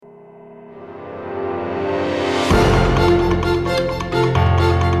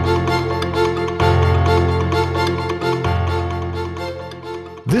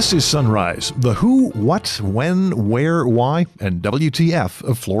This is Sunrise, the who, what, when, where, why, and WTF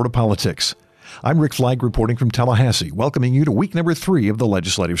of Florida politics. I'm Rick Flagg reporting from Tallahassee, welcoming you to week number 3 of the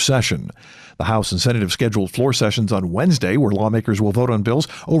legislative session. The House and Senate have scheduled floor sessions on Wednesday, where lawmakers will vote on bills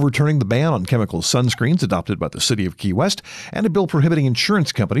overturning the ban on chemical sunscreens adopted by the city of Key West, and a bill prohibiting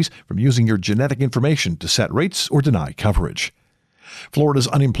insurance companies from using your genetic information to set rates or deny coverage. Florida's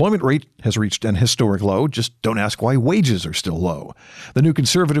unemployment rate has reached an historic low. Just don't ask why wages are still low. The new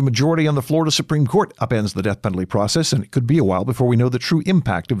conservative majority on the Florida Supreme Court upends the death penalty process, and it could be a while before we know the true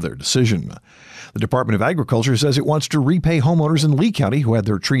impact of their decision. The Department of Agriculture says it wants to repay homeowners in Lee County who had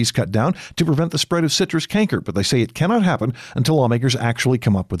their trees cut down to prevent the spread of citrus canker, but they say it cannot happen until lawmakers actually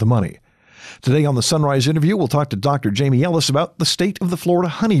come up with the money. Today on the Sunrise interview, we'll talk to Dr. Jamie Ellis about the state of the Florida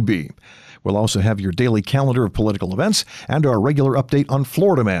honeybee. We'll also have your daily calendar of political events and our regular update on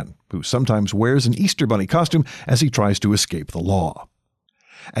Florida Man, who sometimes wears an Easter Bunny costume as he tries to escape the law.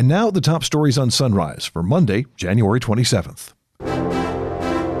 And now the top stories on Sunrise for Monday, January 27th.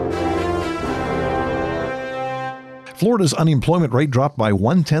 Florida's unemployment rate dropped by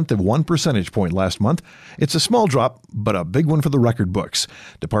 0.1 of 1 percentage point last month. It's a small drop, but a big one for the record books.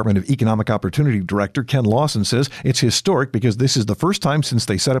 Department of Economic Opportunity Director Ken Lawson says it's historic because this is the first time since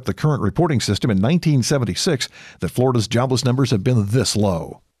they set up the current reporting system in 1976 that Florida's jobless numbers have been this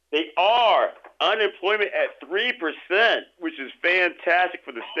low. They are. Unemployment at 3%, which is fantastic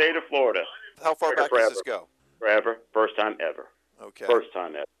for the state of Florida. How far back does this go? Forever. First time ever. Okay. First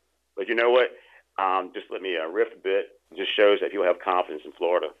time ever. But you know what? Just let me riff a bit. It just shows that people have confidence in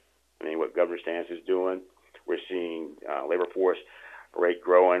Florida. I mean, what Governor Stantz is doing. We're seeing labor force rate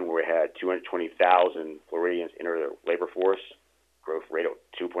growing. We had 220,000 Floridians enter the labor force, growth rate of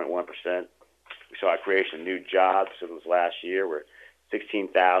 2.1%. We saw a creation of new jobs. So it was last year where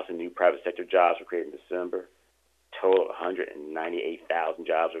 16,000 new private sector jobs were created in December. Total of 198,000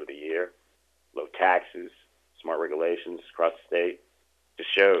 jobs over the year. Low taxes, smart regulations across the state.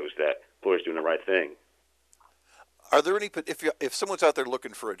 Just shows that Florida's doing the right thing. Are there any, if someone's out there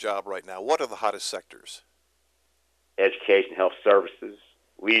looking for a job right now, what are the hottest sectors? Education, health services,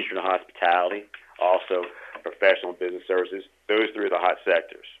 leisure and hospitality, also professional business services. Those 3 are the hot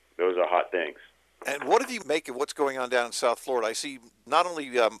sectors. Those are hot things. And what do you make of what's going on down in South Florida? I see not only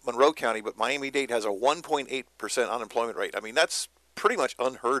Monroe County, but Miami-Dade has a 1.8% unemployment rate. I mean, that's pretty much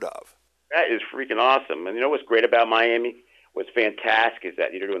unheard of. That is freaking awesome. And you know what's great about Miami? What's fantastic is that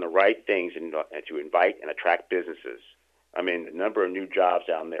they're doing the right things and to invite and attract businesses. I mean, the number of new jobs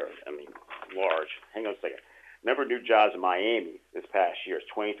down there, large. Hang on a second. The number of new jobs in Miami this past year is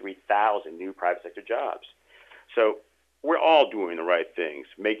 23,000 new private sector jobs. So we're all doing the right things,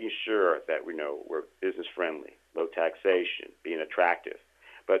 making sure that we know we're business friendly, low taxation, being attractive.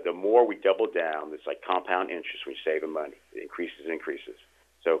 But the more we double down, it's like compound interest when you're saving money. It increases.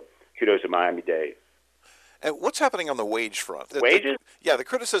 So kudos to Miami-Dade. And what's happening on the wage front? Wages? The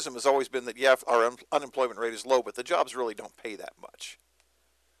criticism has always been that, our unemployment rate is low, but the jobs really don't pay that much.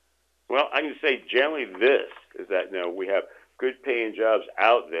 Well, I can say generally this is that, we have good paying jobs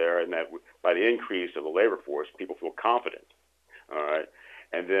out there, and that by the increase of the labor force, people feel confident. All right.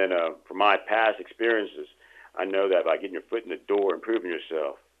 And then from my past experiences, I know that by getting your foot in the door, improving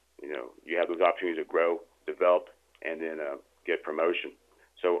yourself, you have those opportunities to grow, develop, and then get promotion.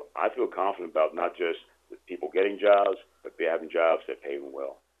 So I feel confident about not just people getting jobs, but having jobs that pay them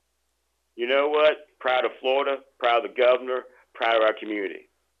well. You know what? Proud of Florida, proud of the governor, proud of our community.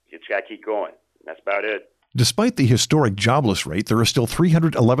 You just got to keep going. That's about it. Despite the historic jobless rate, there are still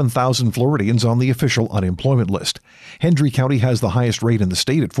 311,000 Floridians on the official unemployment list. Hendry County has the highest rate in the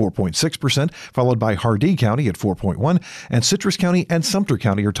state at 4.6%, followed by Hardee County at 4.1%, and Citrus County and Sumter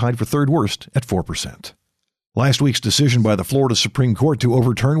County are tied for third worst at 4%. Last week's decision by the Florida Supreme Court to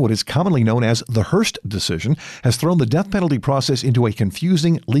overturn what is commonly known as the Hearst decision has thrown the death penalty process into a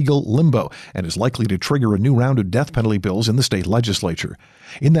confusing legal limbo and is likely to trigger a new round of death penalty bills in the state legislature.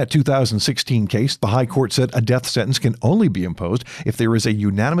 In that 2016 case, the High Court said a death sentence can only be imposed if there is a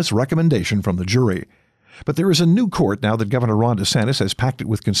unanimous recommendation from the jury. But there is a new court now that Governor Ron DeSantis has packed it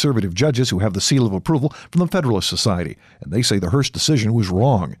with conservative judges who have the seal of approval from the Federalist Society, and they say the Hearst decision was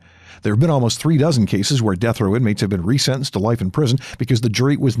wrong. There have been almost 36 cases where death row inmates have been resentenced to life in prison because the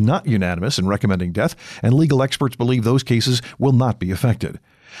jury was not unanimous in recommending death, and legal experts believe those cases will not be affected.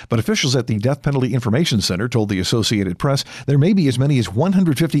 But officials at the Death Penalty Information Center told the Associated Press there may be as many as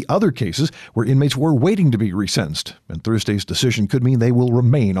 150 other cases where inmates were waiting to be resentenced, and Thursday's decision could mean they will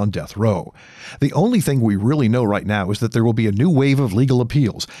remain on death row. The only thing we really know right now is that there will be a new wave of legal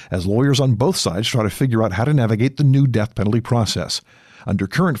appeals as lawyers on both sides try to figure out how to navigate the new death penalty process. Under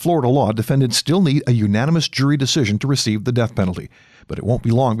current Florida law, defendants still need a unanimous jury decision to receive the death penalty. But it won't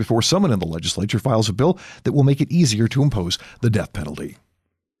be long before someone in the legislature files a bill that will make it easier to impose the death penalty.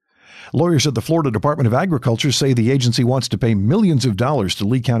 Lawyers at the Florida Department of Agriculture say the agency wants to pay millions of dollars to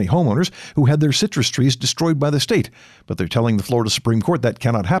Lee County homeowners who had their citrus trees destroyed by the state. But they're telling the Florida Supreme Court that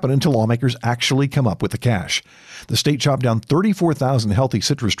cannot happen until lawmakers actually come up with the cash. The state chopped down 34,000 healthy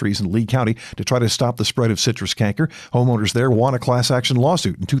citrus trees in Lee County to try to stop the spread of citrus canker. Homeowners there won a class action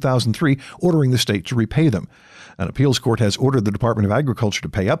lawsuit in 2003 ordering the state to repay them. An appeals court has ordered the Department of Agriculture to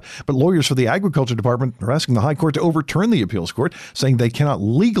pay up, but lawyers for the Agriculture Department are asking the High Court to overturn the appeals court, saying they cannot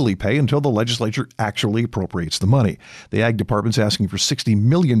legally pay until the legislature actually appropriates the money. The Ag Department's asking for $60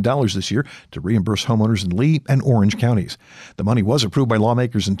 million this year to reimburse homeowners in Lee and Orange counties. The money was approved by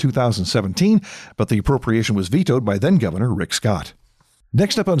lawmakers in 2017, but the appropriation was vetoed by then-Governor Rick Scott.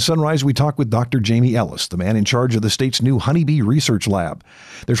 Next up on Sunrise, we talk with Dr. Jamie Ellis, the man in charge of the state's new honeybee research lab.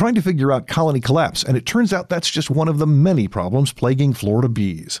 They're trying to figure out colony collapse, and it turns out that's just one of the many problems plaguing Florida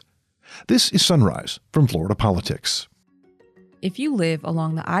bees. This is Sunrise from Florida Politics. If you live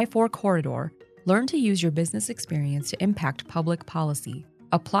along the I-4 corridor, learn to use your business experience to impact public policy.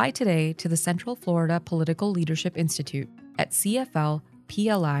 Apply today to the Central Florida Political Leadership Institute at cflpli.org.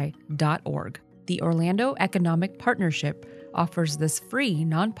 The Orlando Economic Partnership offers this free,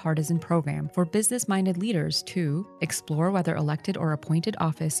 nonpartisan program for business-minded leaders to explore whether elected or appointed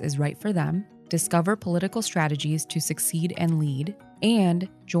office is right for them, discover political strategies to succeed and lead, and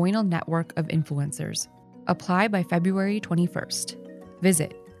join a network of influencers. Apply by February 21st.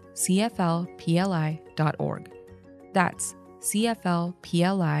 Visit cflpli.org. That's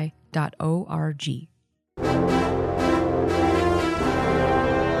cflpli.org.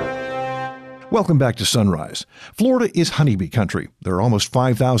 Welcome back to Sunrise. Florida is honeybee country. There are almost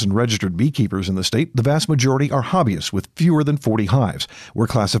 5,000 registered beekeepers in the state. The vast majority are hobbyists with fewer than 40 hives. We're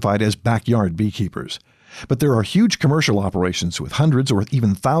classified as backyard beekeepers. But there are huge commercial operations with hundreds or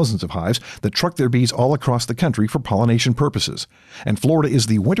even thousands of hives that truck their bees all across the country for pollination purposes. And Florida is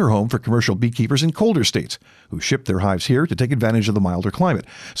the winter home for commercial beekeepers in colder states who ship their hives here to take advantage of the milder climate.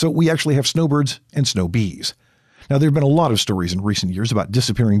 So we actually have snowbirds and snow bees. Now, there have been a lot of stories in recent years about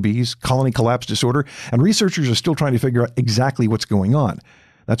disappearing bees, colony collapse disorder, and researchers are still trying to figure out exactly what's going on.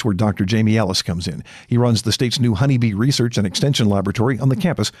 That's where Dr. Jamie Ellis comes in. He runs the state's new honeybee research and extension laboratory on the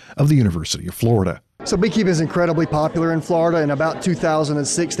campus of the University of Florida. So beekeeping is incredibly popular in Florida. In about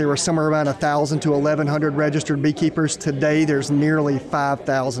 2006, there were somewhere around 1,000 to 1,100 registered beekeepers. Today, there's nearly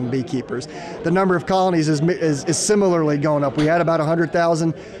 5,000 beekeepers. The number of colonies is similarly going up. We had about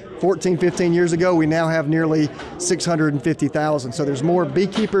 100,000 14, 15 years ago. We now have nearly 650,000. So there's more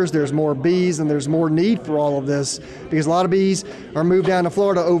beekeepers, there's more bees, and there's more need for all of this because a lot of bees are moved down to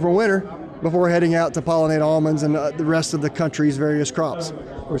Florida over winter before heading out to pollinate almonds and the rest of the country's various crops.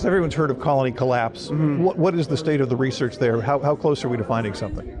 Of course, everyone's heard of colony collapse. Mm-hmm. What is the state of the research there? How close are we to finding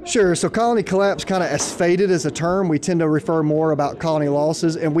something? Sure. So colony collapse kind of as faded as a term. We tend to refer more about colony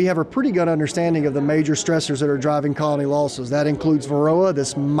losses, and we have a pretty good understanding of the major stressors that are driving colony losses. That includes varroa,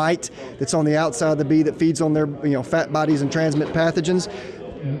 this mite that's on the outside of the bee that feeds on their fat bodies and transmit pathogens,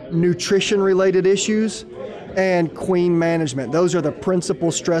 nutrition-related issues, and queen management. Those are the principal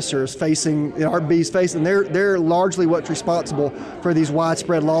stressors facing our bees and they're largely what's responsible for these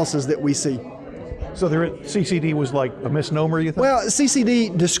widespread losses that we see. So CCD was like a misnomer, you think? Well,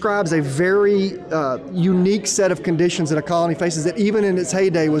 CCD describes a very unique set of conditions that a colony faces that even in its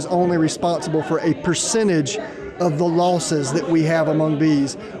heyday was only responsible for a percentage of the losses that we have among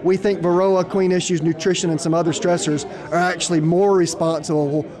bees. We think varroa, queen issues, nutrition, and some other stressors are actually more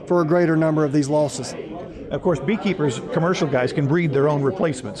responsible for a greater number of these losses. Of course, beekeepers, commercial guys, can breed their own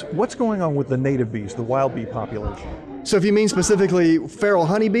replacements. What's going on with the native bees, the wild bee population? So if you mean specifically feral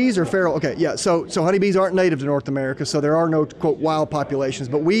honeybees or feral, okay, yeah, so honeybees aren't native to North America, so there are no, quote, wild populations,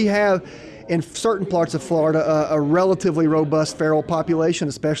 but we have in certain parts of Florida a relatively robust feral population,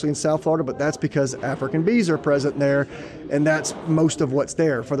 especially in South Florida, but that's because African bees are present there, and that's most of what's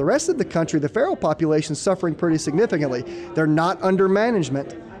there. For the rest of the country, the feral population is suffering pretty significantly. They're not under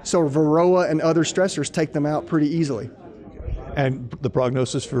management, so varroa and other stressors take them out pretty easily. And the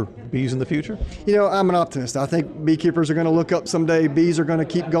prognosis for bees in the future? I'm an optimist. I think beekeepers are going to look up someday. Bees are going to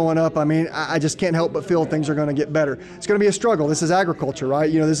keep going up. I mean, I just can't help but feel things are going to get better. It's going to be a struggle. This is agriculture, right?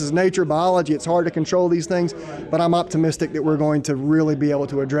 This is nature, biology. It's hard to control these things, but I'm optimistic that we're going to really be able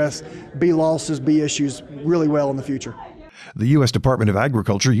to address bee losses, bee issues really well in the future. The U.S. Department of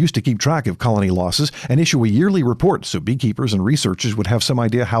Agriculture used to keep track of colony losses and issue a yearly report so beekeepers and researchers would have some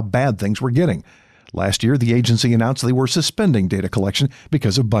idea how bad things were getting. Last year, the agency announced they were suspending data collection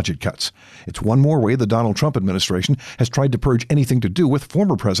because of budget cuts. It's one more way the Donald Trump administration has tried to purge anything to do with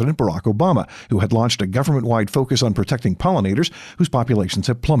former President Barack Obama, who had launched a government-wide focus on protecting pollinators whose populations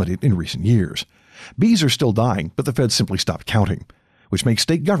have plummeted in recent years. Bees are still dying, but the feds simply stopped counting, which makes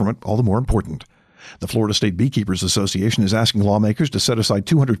state government all the more important. The Florida State Beekeepers Association is asking lawmakers to set aside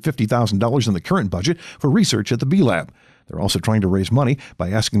 $250,000 in the current budget for research at the Bee Lab. They're also trying to raise money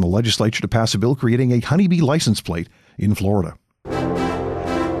by asking the legislature to pass a bill creating a honeybee license plate in Florida.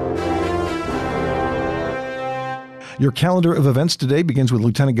 Your calendar of events today begins with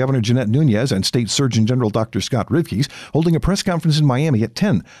Lieutenant Governor Jeanette Nunez and State Surgeon General Dr. Scott Rivkees holding a press conference in Miami at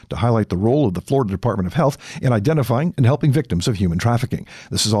 10 to highlight the role of the Florida Department of Health in identifying and helping victims of human trafficking.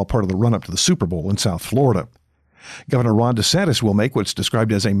 This is all part of the run-up to the Super Bowl in South Florida. Governor Ron DeSantis will make what's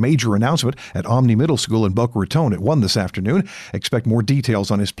described as a major announcement at Omni Middle School in Boca Raton at 1 this afternoon. Expect more details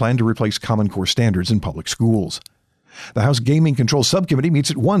on his plan to replace Common Core standards in public schools. The House Gaming Control Subcommittee meets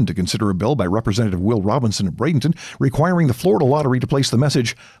at 1 to consider a bill by Representative Will Robinson of Bradenton requiring the Florida Lottery to place the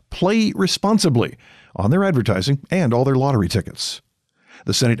message, "Play responsibly," on their advertising and all their lottery tickets.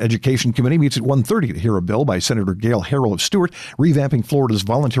 The Senate Education Committee meets at 1:30 to hear a bill by Senator Gail Harrell of Stewart revamping Florida's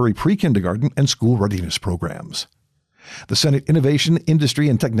voluntary pre-kindergarten and school readiness programs. The Senate Innovation, Industry,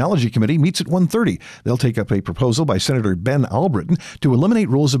 and Technology Committee meets at 1:30. They'll take up a proposal by Senator Ben Albritton to eliminate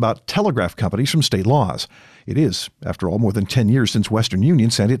rules about telegraph companies from state laws. It is, after all, more than 10 years since Western Union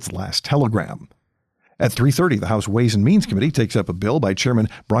sent its last telegram. At 3:30, the House Ways and Means Committee takes up a bill by Chairman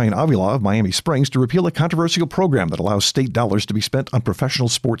Brian Avila of Miami Springs to repeal a controversial program that allows state dollars to be spent on professional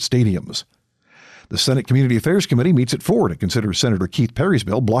sports stadiums. The Senate Community Affairs Committee meets at 4 to consider Senator Keith Perry's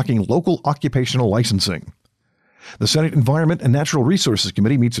bill blocking local occupational licensing. The Senate Environment and Natural Resources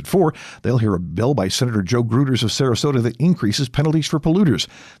Committee meets at 4. They'll hear a bill by Senator Joe Gruters of Sarasota that increases penalties for polluters.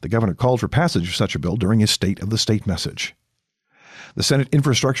 The governor called for passage of such a bill during his State of the State message. The Senate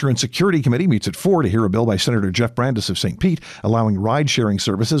Infrastructure and Security Committee meets at 4 to hear a bill by Senator Jeff Brandes of St. Pete allowing ride-sharing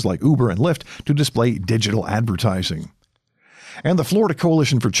services like Uber and Lyft to display digital advertising. And the Florida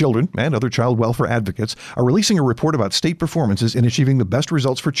Coalition for Children and other child welfare advocates are releasing a report about state performances in achieving the best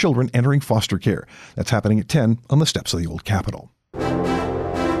results for children entering foster care. That's happening at 10 on the steps of the old Capitol.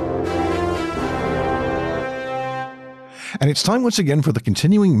 And it's time once again for the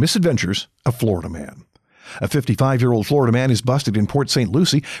continuing misadventures of Florida Man. A 55-year-old Florida man is busted in Port St.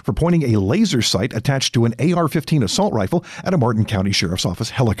 Lucie for pointing a laser sight attached to an AR-15 assault rifle at a Martin County Sheriff's Office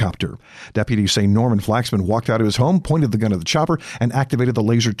helicopter. Deputies say Norman Flaxman walked out of his home, pointed the gun at the chopper, and activated the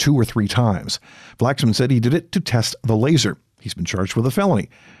laser 2 or 3 times. Flaxman said he did it to test the laser. He's been charged with a felony,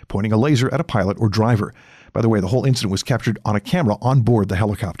 pointing a laser at a pilot or driver. By the way, the whole incident was captured on a camera on board the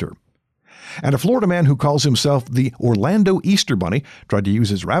helicopter. And a Florida man who calls himself the Orlando Easter Bunny tried to use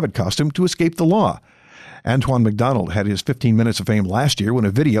his rabbit costume to escape the law. Antoine McDonald had his 15 minutes of fame last year when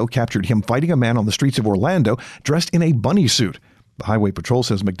a video captured him fighting a man on the streets of Orlando dressed in a bunny suit. The Highway Patrol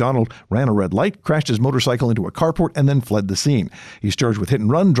says McDonald ran a red light, crashed his motorcycle into a carport, and then fled the scene. He's charged with hit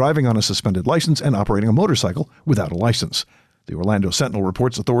and run, driving on a suspended license, and operating a motorcycle without a license. The Orlando Sentinel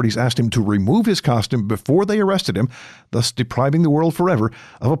reports authorities asked him to remove his costume before they arrested him, thus depriving the world forever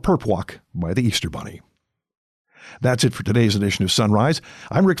of a perp walk by the Easter Bunny. That's it for today's edition of Sunrise.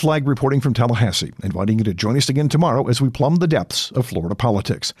 I'm Rick Flagg reporting from Tallahassee, inviting you to join us again tomorrow as we plumb the depths of Florida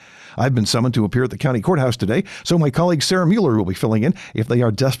politics. I've been summoned to appear at the county courthouse today, so my colleague Sarah Mueller will be filling in if they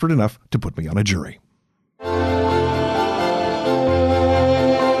are desperate enough to put me on a jury.